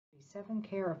7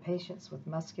 Care of Patients with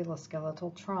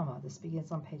Musculoskeletal Trauma. This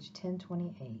begins on page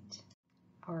 1028.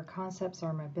 Our concepts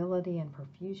are mobility and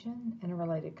perfusion.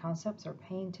 Interrelated concepts are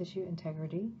pain, tissue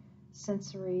integrity,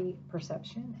 sensory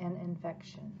perception, and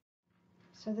infection.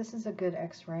 So this is a good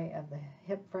x-ray of the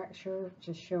hip fracture,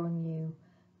 just showing you,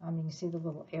 you can see the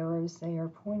little arrows there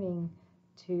pointing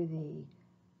to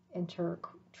the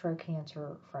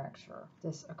intertrochanter fracture.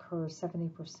 This occurs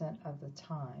 70% of the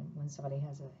time when somebody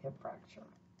has a hip fracture.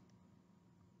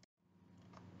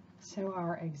 So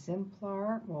our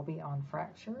exemplar will be on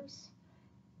fractures.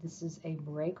 This is a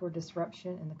break or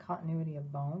disruption in the continuity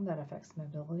of bone that affects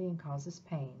mobility and causes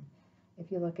pain.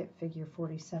 If you look at figure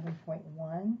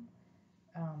 47.1,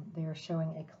 they are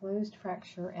showing a closed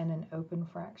fracture and an open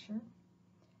fracture.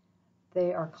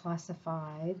 They are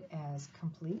classified as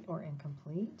complete or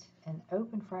incomplete. An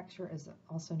open fracture is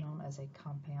also known as a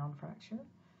compound fracture.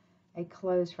 A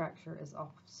closed fracture is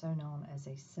also known as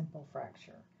a simple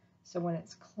fracture. So when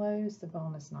it's closed, the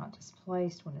bone is not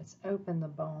displaced. When it's open, the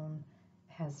bone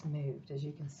has moved, as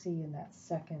you can see in that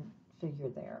second figure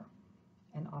there,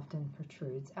 and often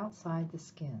protrudes outside the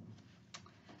skin.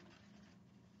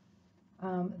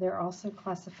 They're also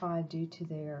classified due to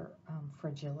their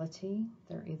fragility.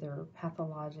 They're either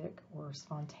pathologic or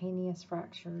spontaneous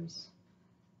fractures,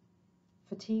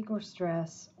 fatigue or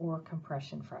stress, or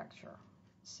compression fracture.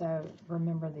 So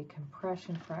remember, the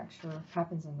compression fracture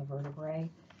happens in the vertebrae,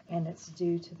 and it's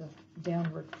due to the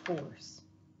downward force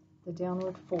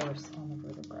on the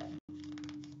vertebrae.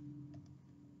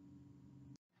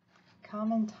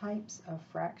 Common types of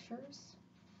fractures.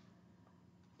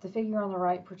 The figure on the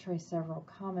right portrays several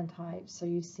common types. So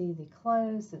you see the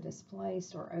closed, the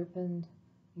displaced or opened.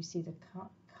 You see the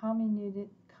comminuted,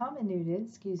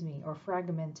 or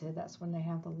fragmented. That's when they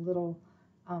have the little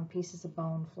pieces of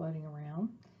bone floating around.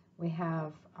 We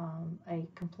have a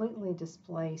completely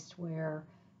displaced, where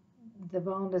the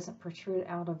bone doesn't protrude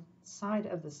outside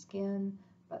of the skin,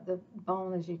 but the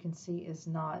bone, as you can see, is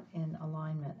not in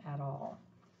alignment at all.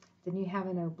 Then you have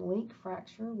an oblique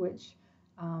fracture, which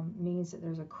means that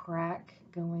there's a crack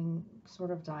going sort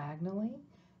of diagonally.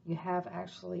 You have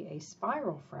actually a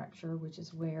spiral fracture, which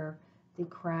is where the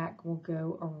crack will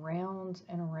go around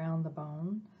and around the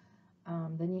bone.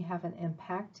 Then you have an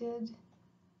impacted,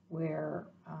 where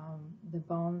the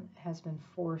bone has been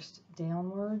forced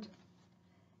downward.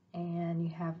 And you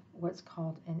have what's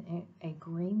called a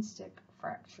green stick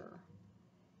fracture.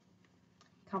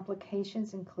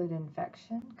 Complications include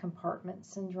infection, compartment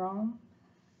syndrome.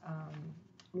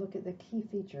 Look at the key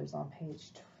features on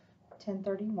page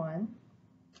 1031.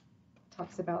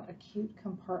 Talks about acute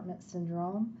compartment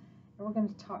syndrome. And we're going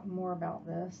to talk more about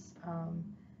this,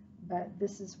 but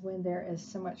this is when there is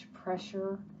so much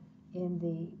pressure in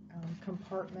the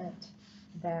compartment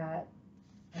that,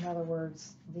 in other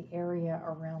words, the area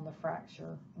around the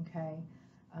fracture, okay,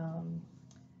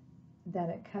 that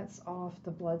it cuts off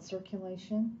the blood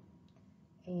circulation,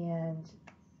 and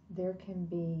there can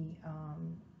be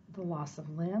the loss of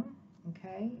limb,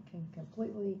 okay. It can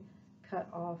completely cut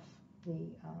off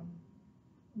the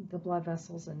blood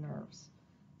vessels and nerves,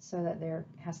 so that there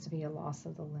has to be a loss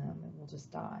of the limb. It will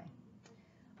just die.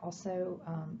 Also,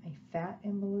 a fat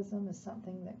embolism is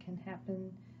something that can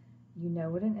happen. You know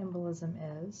what an embolism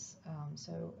is.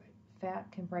 So fat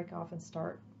can break off and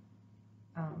start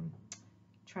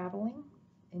traveling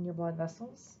in your blood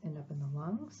vessels, end up in the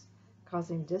lungs,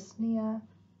 causing dyspnea,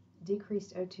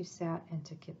 decreased O2 sat, and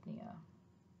tachypnea.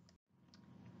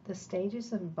 The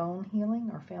stages of bone healing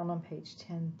are found on page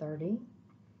 1030.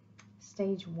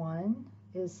 Stage 1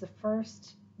 is the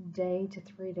first day to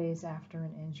 3 days after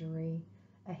an injury.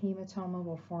 A hematoma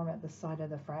will form at the site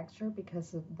of the fracture because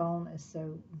the bone is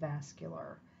so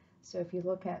vascular. So if you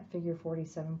look at figure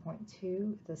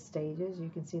 47.2, the stages, you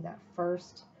can see that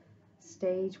first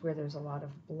stage where there's a lot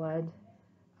of blood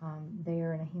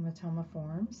there and a hematoma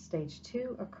forms. Stage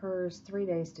 2 occurs 3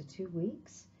 days to 2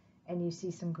 weeks, and you see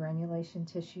some granulation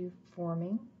tissue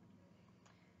forming.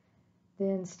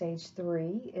 Then stage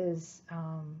 3 is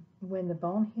when the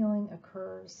bone healing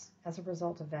occurs as a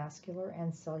result of vascular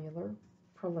and cellular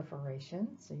proliferation.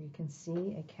 So you can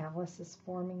see a callus is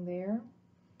forming there.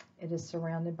 It is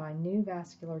surrounded by new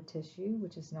vascular tissue,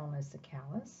 which is known as the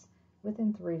callus,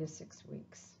 within 3 to 6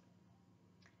 weeks.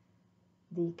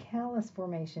 The callus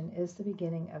formation is the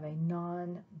beginning of a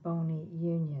non-bony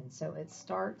union. So it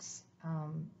starts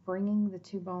bringing the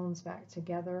two bones back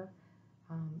together,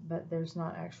 but there's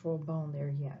not actual bone there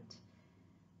yet.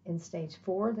 In stage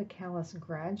 4, the callus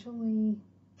gradually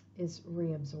is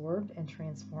reabsorbed and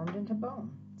transformed into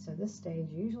bone. So this stage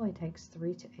usually takes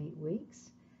 3 to 8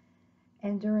 weeks.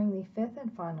 And during the fifth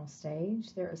and final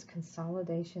stage, there is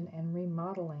consolidation and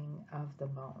remodeling of the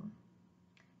bone.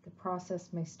 The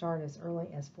process may start as early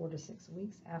as 4 to 6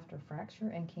 weeks after fracture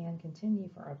and can continue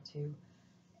for up to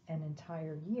an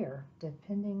entire year,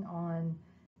 depending on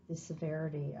the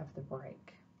severity of the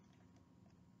break.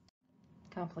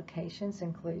 Complications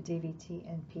include DVT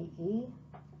and PE,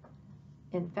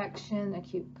 infection,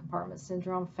 acute compartment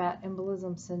syndrome, fat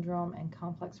embolism syndrome, and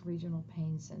complex regional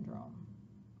pain syndrome.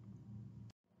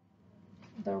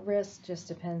 The risk just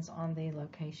depends on the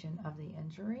location of the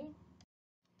injury.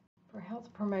 For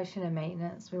health promotion and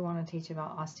maintenance, we want to teach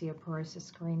about osteoporosis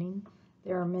screening.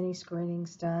 There are many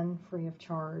screenings done free of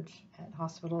charge at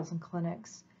hospitals and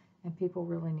clinics, and people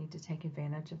really need to take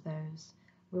advantage of those.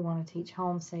 We want to teach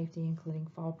home safety, including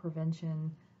fall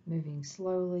prevention, moving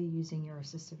slowly, using your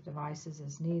assistive devices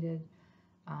as needed,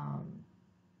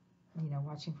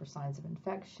 watching for signs of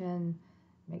infection,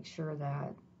 make sure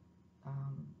that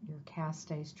your cast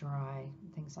stays dry,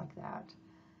 things like that.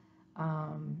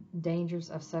 Dangers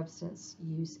of substance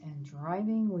use and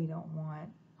driving. We don't want,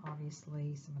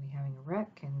 obviously, somebody having a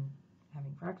wreck and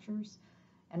having fractures,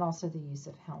 and also the use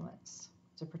of helmets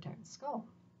to protect the skull.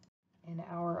 In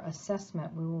our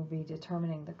assessment, we will be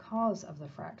determining the cause of the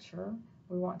fracture.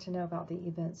 We want to know about the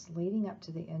events leading up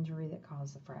to the injury that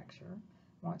caused the fracture.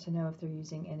 We want to know if they're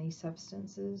using any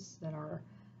substances that are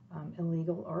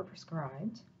illegal or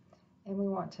prescribed. And we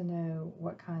want to know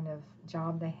what kind of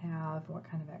job they have, what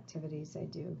kind of activities they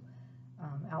do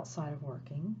outside of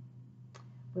working.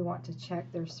 We want to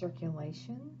check their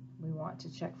circulation. We want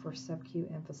to check for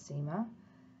subacute emphysema.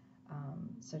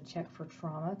 So check for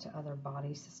trauma to other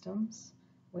body systems.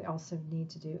 We also need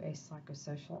to do a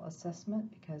psychosocial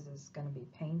assessment because it's going to be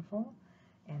painful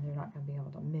and they're not going to be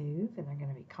able to move and they're going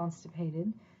to be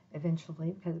constipated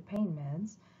eventually because of pain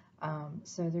meds.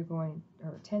 So they're going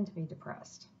or tend to be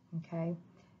depressed. Okay,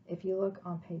 if you look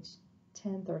on page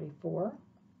 1034,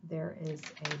 there is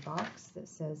a box that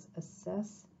says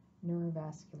assess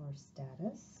neurovascular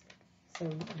status. So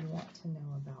you want to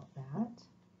know about that.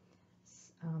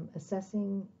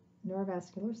 Assessing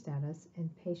neurovascular status in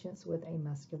patients with a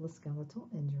musculoskeletal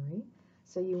injury.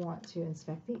 So you want to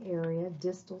inspect the area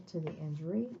distal to the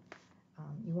injury.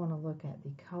 You want to look at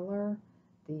the color,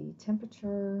 the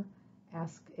temperature,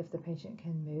 ask if the patient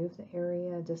can move the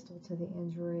area distal to the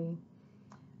injury.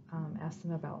 Ask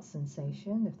them about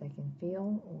sensation, if they can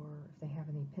feel or if they have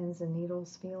any pins and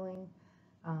needles feeling.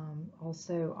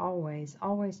 Also,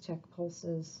 always check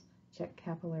pulses, check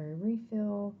capillary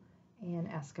refill, and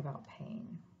ask about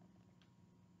pain.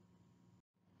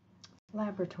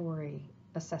 Laboratory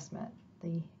assessment.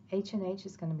 The H&H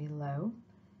is going to be low.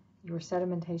 Your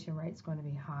sedimentation rate is going to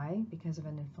be high because of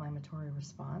an inflammatory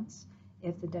response.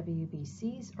 If the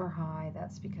WBCs are high,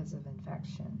 that's because of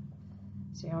infection.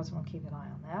 So you always want to keep an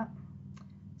eye on that.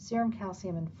 Serum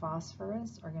calcium and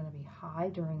phosphorus are going to be high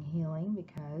during healing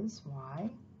because,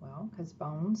 why? Well, because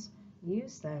bones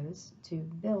use those to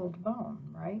build bone,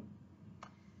 right?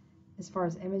 As far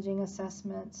as imaging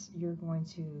assessments, you're going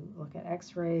to look at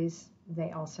x-rays.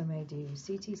 They also may do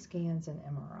CT scans and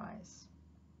MRIs.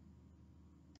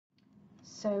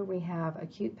 So we have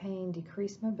acute pain,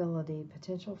 decreased mobility,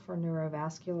 potential for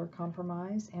neurovascular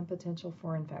compromise, and potential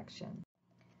for infection.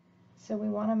 So we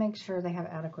want to make sure they have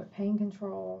adequate pain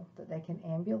control, that they can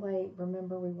ambulate.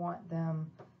 Remember, we want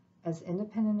them as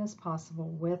independent as possible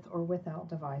with or without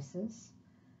devices.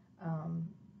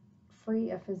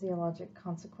 Free of physiologic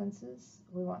consequences.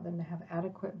 We want them to have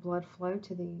adequate blood flow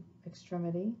to the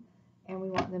extremity, and we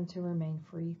want them to remain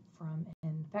free from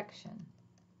infection.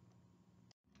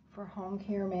 For home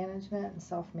care management and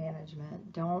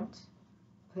self-management, don't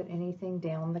put anything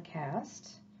down the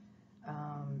cast.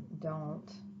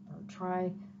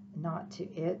 Try not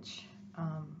to itch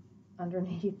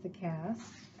underneath the cast,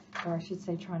 or I should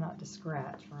say try not to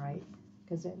scratch, right?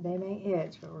 Because they may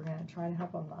itch, but we're going to try to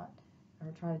help them not,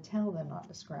 or try to tell them not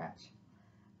to scratch.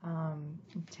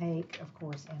 Take, of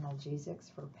course,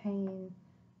 analgesics for pain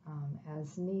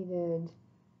as needed.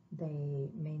 They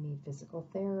may need physical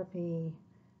therapy.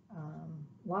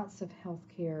 Lots of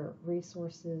healthcare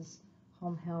resources,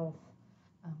 home health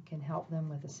can help them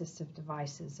with assistive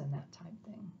devices and that type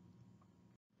thing.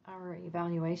 Our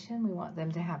evaluation, we want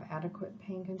them to have adequate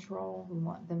pain control. We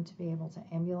want them to be able to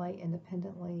ambulate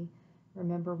independently.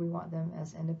 Remember, we want them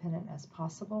as independent as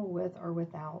possible with or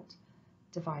without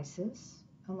devices.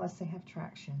 Unless they have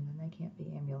traction, then they can't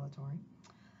be ambulatory.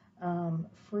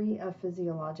 Free of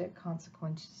physiologic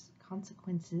consequences,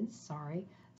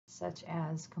 such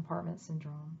as compartment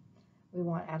syndrome. We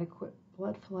want adequate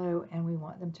blood flow, and we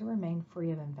want them to remain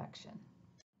free of infection.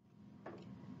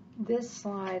 This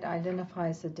slide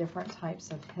identifies the different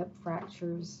types of hip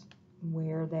fractures,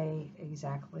 where they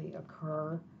exactly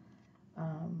occur.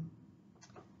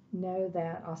 Know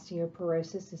that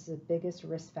osteoporosis is the biggest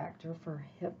risk factor for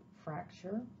hip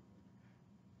fracture.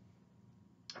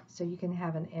 So you can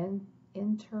have an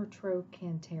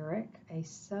intertrochanteric, a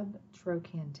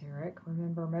subtrochanteric.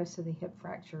 Remember, most of the hip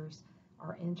fractures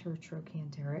are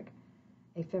intertrochanteric.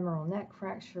 A femoral neck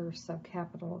fracture,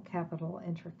 subcapital, capital,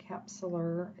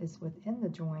 intercapsular is within the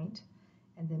joint,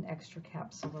 and then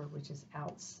extracapsular, which is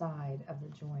outside of the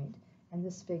joint. And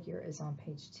this figure is on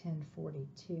page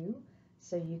 1042,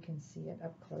 so you can see it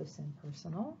up close and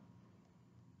personal.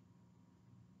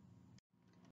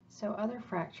 So other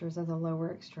fractures of the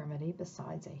lower extremity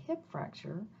besides a hip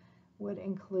fracture would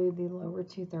include the lower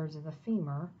 2/3 of the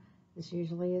femur. This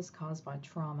usually is caused by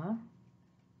trauma.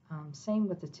 Same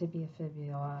with the tibia,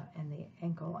 fibula, and the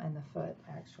ankle and the foot,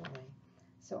 actually.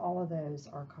 So all of those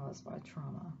are caused by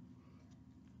trauma.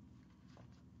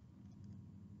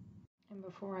 And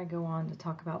before I go on to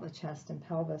talk about the chest and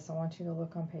pelvis, I want you to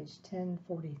look on page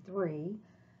 1043.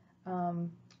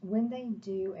 When they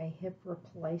do a hip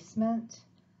replacement,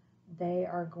 they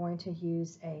are going to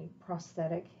use a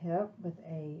prosthetic hip with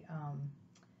a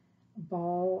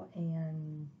ball,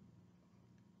 and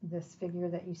this figure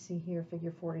that you see here,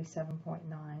 figure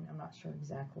 47.9, I'm not sure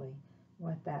exactly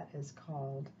what that is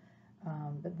called,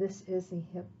 but this is the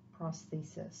hip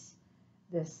prosthesis.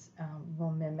 This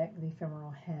will mimic the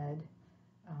femoral head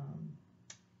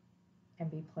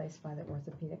and be placed by the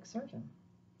orthopedic surgeon.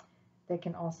 They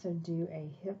can also do a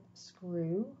hip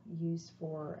screw used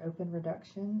for open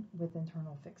reduction with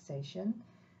internal fixation.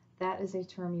 That is a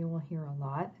term you will hear a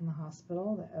lot in the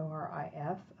hospital, the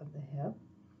ORIF of the hip.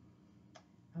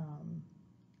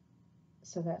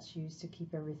 So that's used to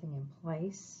keep everything in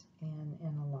place and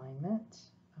in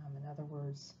alignment. In other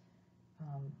words,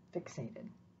 fixated.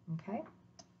 Okay?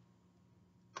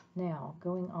 Now,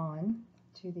 going on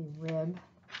to the rib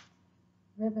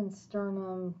and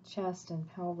sternum, chest and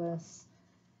pelvis.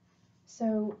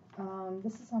 So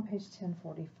this is on page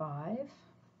 1045.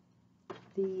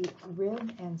 The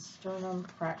rib and sternum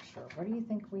fracture. What do you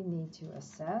think we need to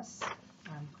assess?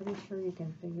 I'm pretty sure you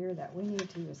can figure that we need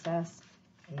to assess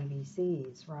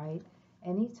ABCs, right?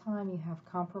 Anytime you have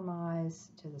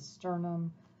compromise to the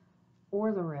sternum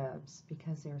or the ribs,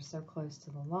 because they're so close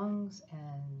to the lungs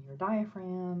and your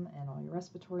diaphragm and all your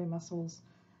respiratory muscles,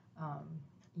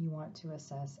 you want to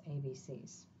assess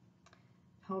ABCs.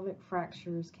 Pelvic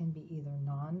fractures can be either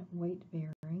non-weight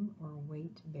bearing or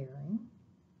weight bearing.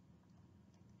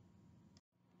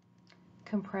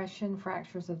 Compression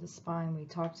fractures of the spine, we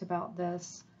talked about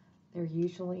this. They're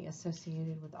usually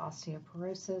associated with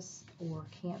osteoporosis or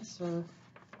cancer,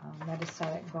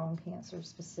 metastatic bone cancer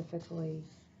specifically.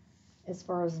 As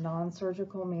far as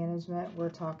non-surgical management, we're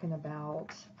talking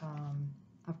about,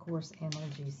 of course,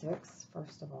 analgesics,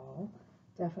 first of all.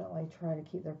 Definitely try to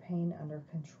keep their pain under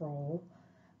control.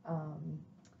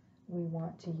 We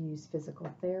want to use physical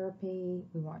therapy.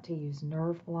 We want to use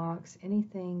nerve blocks,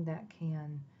 anything that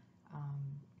can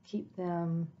keep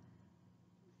them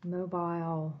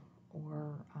mobile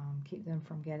or keep them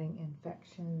from getting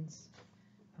infections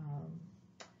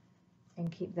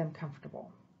and keep them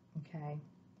comfortable, okay?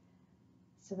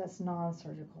 So that's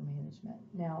non-surgical management.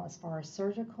 Now, as far as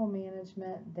surgical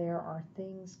management, there are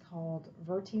things called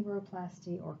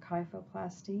vertebroplasty or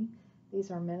kyphoplasty.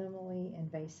 These are minimally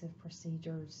invasive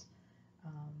procedures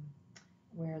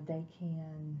where they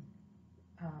can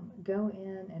go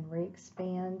in and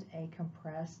re-expand a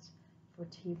compressed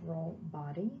vertebral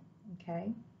body,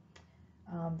 okay?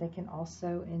 They can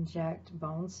also inject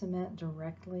bone cement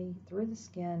directly through the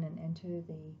skin and into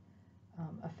the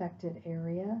affected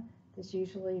area. This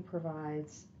usually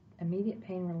provides immediate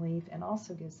pain relief and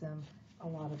also gives them a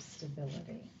lot of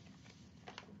stability.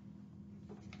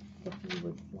 If you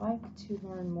would like to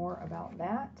learn more about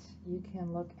that, you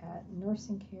can look at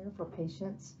nursing care for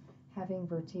patients having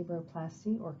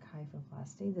vertebroplasty or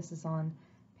kyphoplasty. This is on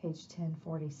page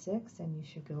 1046, and you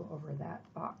should go over that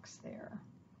box there.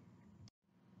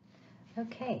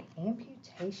 Okay,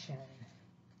 amputation.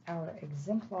 Our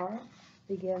exemplar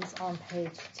begins on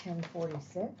page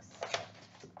 1046.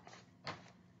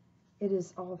 It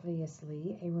is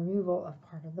obviously a removal of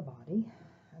part of the body,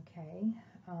 okay?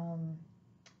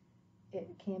 It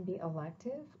can be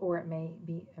elective or it may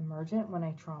be emergent when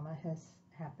a trauma has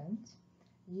happened.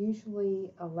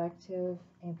 Usually elective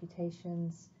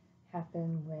amputations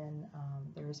happen when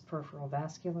there is peripheral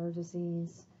vascular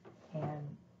disease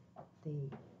and the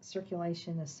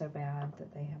circulation is so bad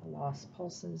that they have lost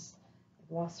pulses,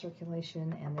 lost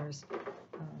circulation, and there's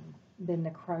been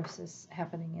necrosis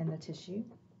happening in the tissue.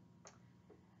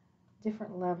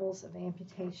 different levels of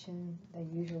amputation. They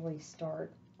usually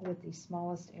start with the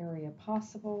smallest area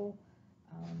possible,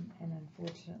 and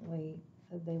unfortunately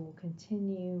they will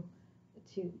continue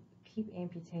to keep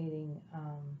amputating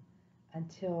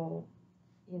until,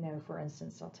 for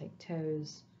instance, they'll take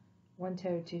toes, one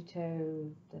toe, two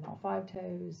toe, then all five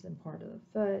toes, then part of the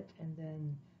foot, and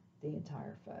then the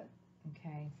entire foot.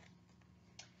 Okay.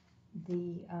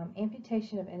 The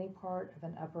amputation of any part of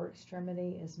an upper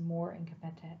extremity is more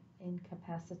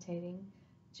incapacitating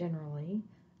generally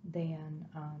than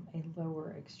a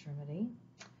lower extremity,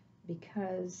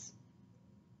 because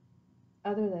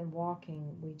other than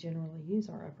walking, we generally use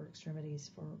our upper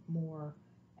extremities for more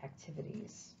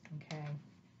activities. Okay.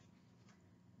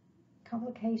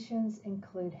 Complications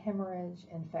include hemorrhage,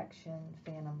 infection,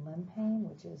 phantom limb pain,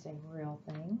 which is a real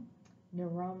thing,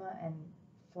 neuroma, and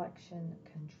flexion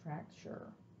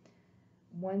contracture.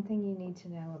 One thing you need to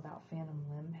know about phantom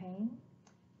limb pain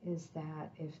is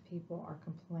that if people are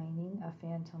complaining of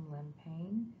phantom limb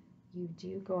pain, you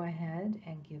do go ahead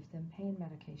and give them pain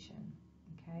medication.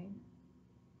 Okay?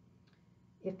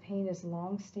 If pain is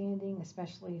long-standing,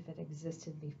 especially if it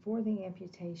existed before the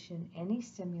amputation, any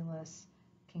stimulus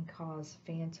can cause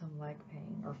phantom leg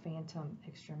pain or phantom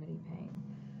extremity pain,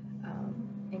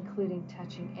 including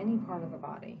touching any part of the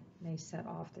body may set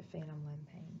off the phantom limb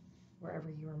pain wherever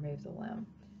you remove the limb.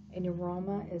 A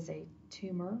neuroma is a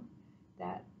tumor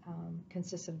that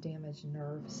consists of damaged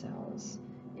nerve cells.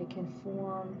 It can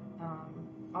form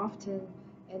often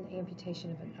an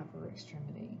amputation of an upper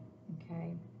extremity,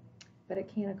 okay? But it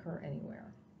can occur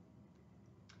anywhere.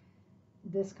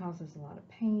 This causes a lot of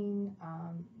pain.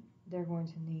 They're going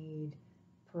to need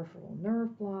peripheral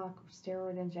nerve block or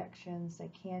steroid injections. They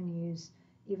can use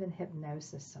even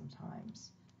hypnosis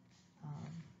sometimes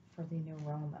for the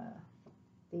neuroma.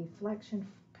 The flexion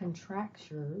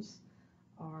contractures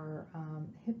are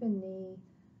hip and knee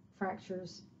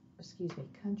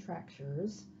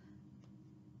contractures,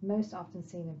 most often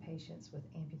seen in patients with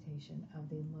amputation of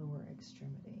the lower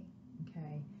extremity.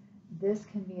 Okay, this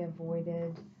can be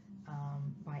avoided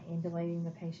by ambulating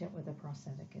the patient with a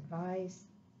prosthetic device,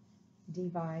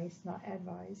 not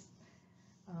advice.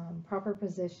 Proper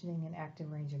positioning and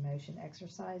active range of motion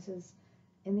exercises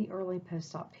in the early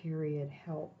post-op period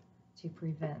help to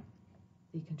prevent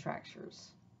the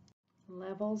contractures.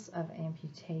 Levels of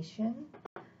amputation.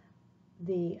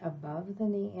 The above the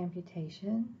knee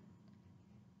amputation,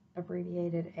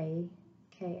 abbreviated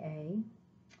AKA.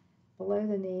 Below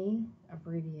the knee,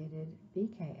 abbreviated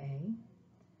BKA.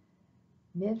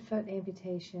 Midfoot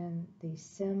amputation, the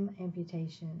CIM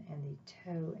amputation, and the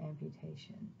toe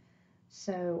amputation.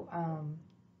 So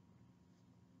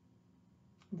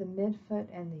the midfoot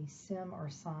and the CIM or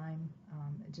SIM,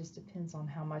 it just depends on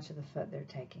how much of the foot they're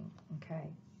taking,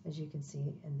 okay, as you can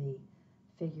see in the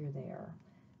figure there.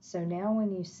 So now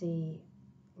when you see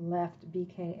left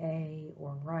BKA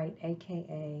or right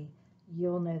AKA,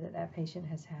 you'll know that that patient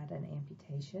has had an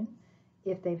amputation.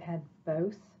 If they've had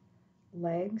both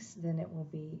legs, then it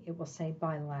will say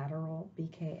bilateral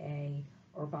BKA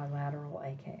or bilateral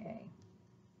AKA.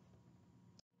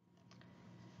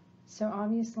 So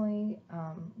obviously,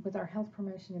 with our health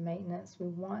promotion and maintenance, we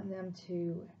want them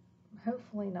to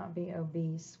hopefully not be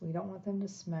obese. We don't want them to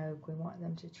smoke. We want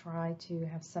them to try to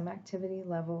have some activity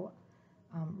level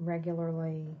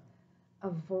regularly,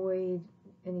 avoid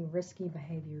any risky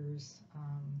behaviors,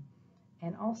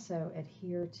 and also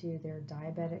adhere to their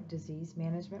diabetic disease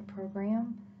management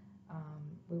program.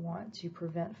 We want to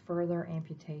prevent further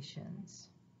amputations.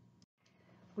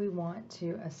 We want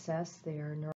to assess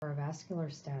their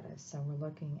neurovascular status. So we're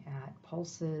looking at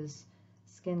pulses,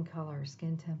 skin color,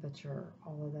 skin temperature,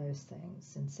 all of those things,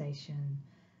 sensation.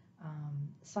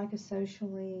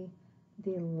 Psychosocially,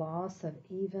 the loss of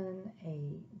even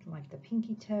like the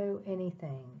pinky toe,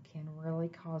 anything can really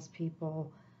cause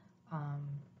people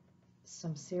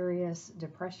some serious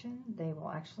depression. They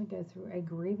will actually go through a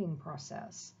grieving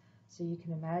process. So you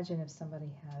can imagine if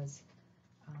somebody has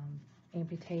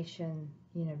amputation,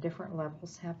 different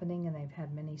levels happening, and they've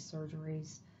had many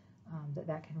surgeries,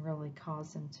 that can really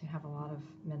cause them to have a lot of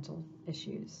mental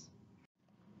issues.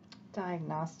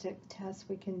 Diagnostic tests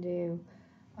we can do.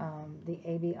 The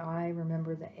ABI,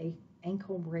 remember the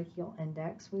ankle brachial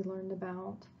index we learned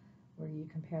about, where you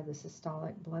compare the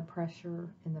systolic blood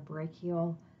pressure in the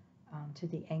brachial to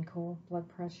the ankle blood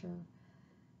pressure.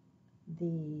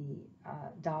 The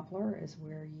Doppler is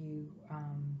where you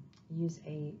use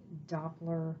a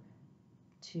Doppler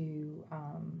to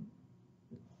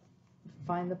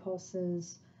find the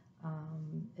pulses.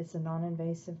 It's a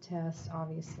non-invasive test,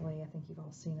 obviously. I think you've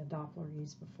all seen a Doppler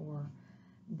used before.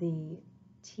 The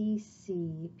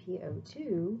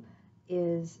TCPO2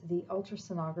 is the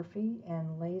ultrasonography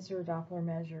and laser Doppler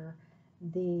measure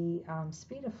the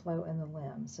speed of flow in the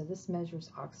limb. So this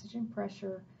measures oxygen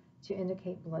pressure to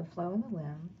indicate blood flow in the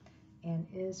limb and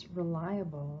is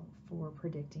reliable for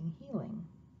predicting healing.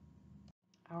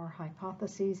 Our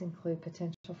hypotheses include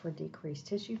potential for decreased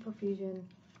tissue perfusion,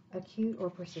 acute or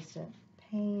persistent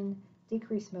pain,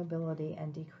 decreased mobility,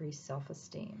 and decreased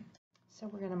self-esteem. So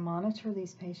we're going to monitor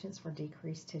these patients for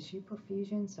decreased tissue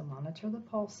perfusion. So monitor the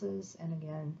pulses and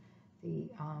again the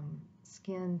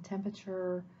skin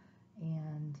temperature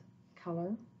and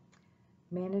color.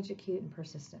 Manage acute and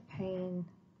persistent pain,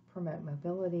 promote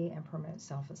mobility, and promote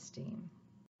self-esteem.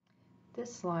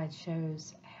 This slide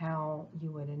shows how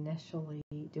you would initially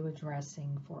do a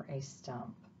dressing for a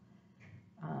stump.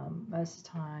 Most of the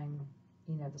time,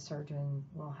 the surgeon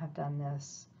will have done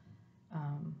this,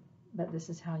 but this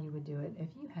is how you would do it if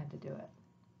you had to do it.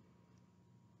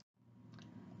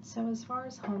 So as far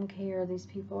as home care, these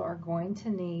people are going to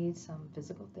need some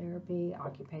physical therapy,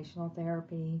 occupational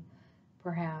therapy,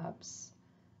 perhaps.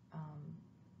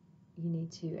 You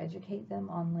need to educate them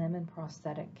on limb and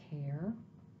prosthetic care.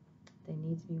 They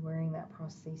need to be wearing that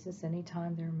prosthesis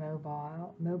anytime they're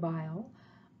mobile.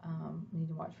 Need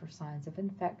to watch for signs of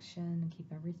infection and keep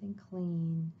everything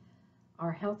clean.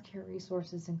 Our healthcare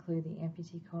resources include the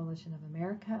Amputee Coalition of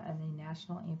America and the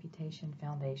National Amputation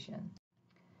Foundation.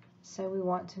 So we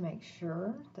want to make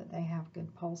sure that they have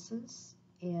good pulses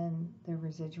in their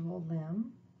residual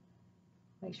limb,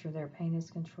 make sure their pain is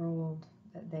controlled,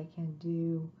 that they can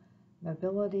do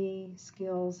mobility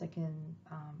skills, they can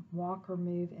walk or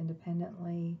move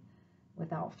independently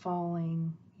without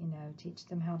falling, teach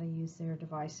them how to use their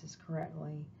devices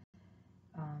correctly.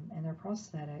 And their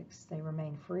prosthetics, they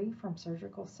remain free from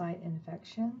surgical site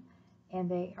infection, and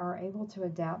they are able to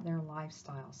adapt their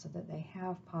lifestyle so that they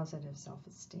have positive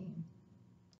self-esteem.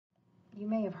 You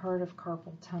may have heard of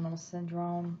carpal tunnel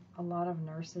syndrome. A lot of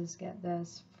nurses get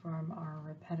this from our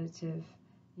repetitive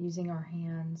using our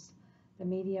hands. The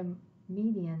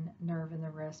median nerve in the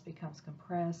wrist becomes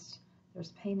compressed.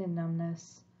 There's pain and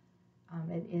numbness.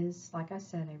 It is, like I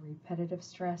said, a repetitive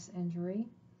stress injury.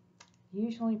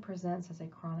 Usually presents as a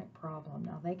chronic problem.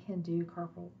 Now they can do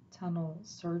carpal tunnel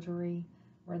surgery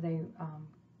where they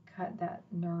cut that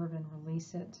nerve and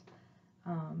release it.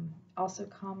 Also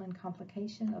common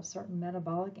complication of certain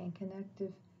metabolic and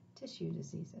connective tissue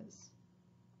diseases.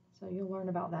 So you'll learn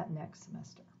about that next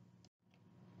semester.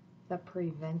 The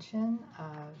prevention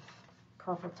of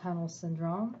carpal tunnel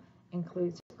syndrome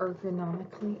includes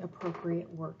ergonomically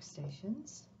appropriate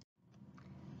workstations.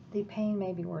 The pain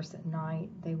may be worse at night.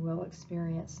 They will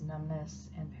experience numbness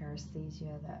and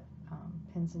paresthesia, that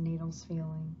pins and needles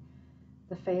feeling.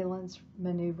 The Phelan's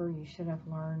maneuver you should have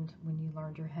learned when you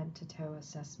learned your head-to-toe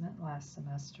assessment last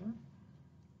semester.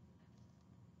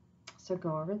 So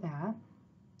go over that.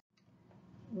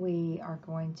 We are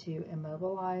going to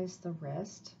immobilize the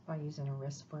wrist by using a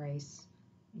wrist brace.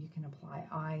 You can apply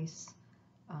ice,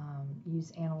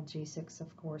 use analgesics,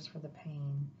 of course, for the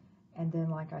pain. And then,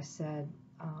 like I said,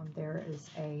 there is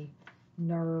a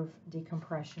nerve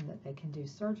decompression that they can do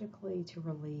surgically to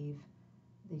relieve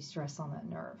the stress on that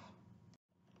nerve.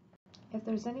 If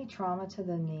there's any trauma to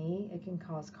the knee, it can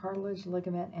cause cartilage,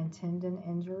 ligament, and tendon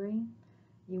injury.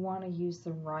 You want to use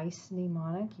the RICE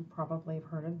mnemonic. You probably have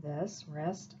heard of this: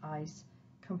 rest, ice,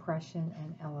 compression,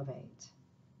 and elevate.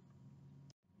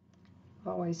 I've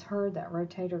always heard that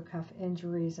rotator cuff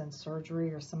injuries and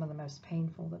surgery are some of the most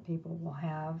painful that people will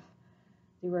have.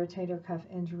 The rotator cuff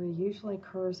injury usually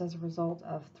occurs as a result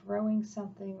of throwing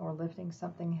something or lifting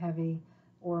something heavy,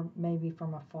 or maybe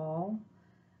from a fall.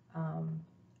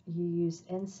 You use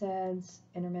NSAIDs,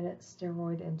 intermittent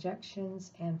steroid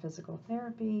injections, and physical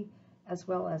therapy, as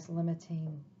well as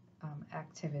limiting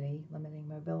activity, limiting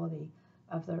mobility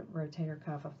of the rotator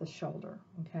cuff of the shoulder,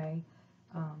 okay,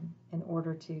 in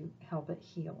order to help it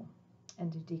heal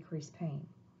and to decrease pain.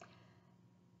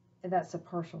 That's a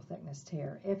partial thickness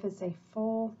tear. If it's a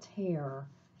full tear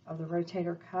of the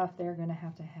rotator cuff, they're going to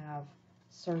have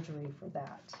surgery for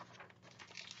that.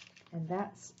 And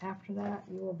that's, after that,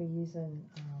 you will be using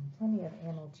plenty of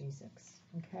analgesics,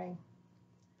 okay?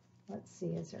 Let's see,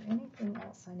 is there anything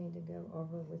else I need to go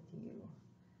over with you?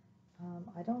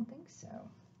 I don't think so.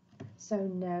 So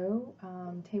no,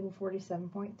 table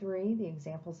 47.3, the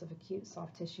examples of acute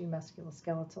soft tissue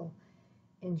musculoskeletal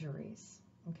injuries,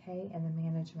 okay, and the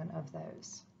management of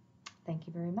those. Thank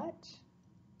you very much.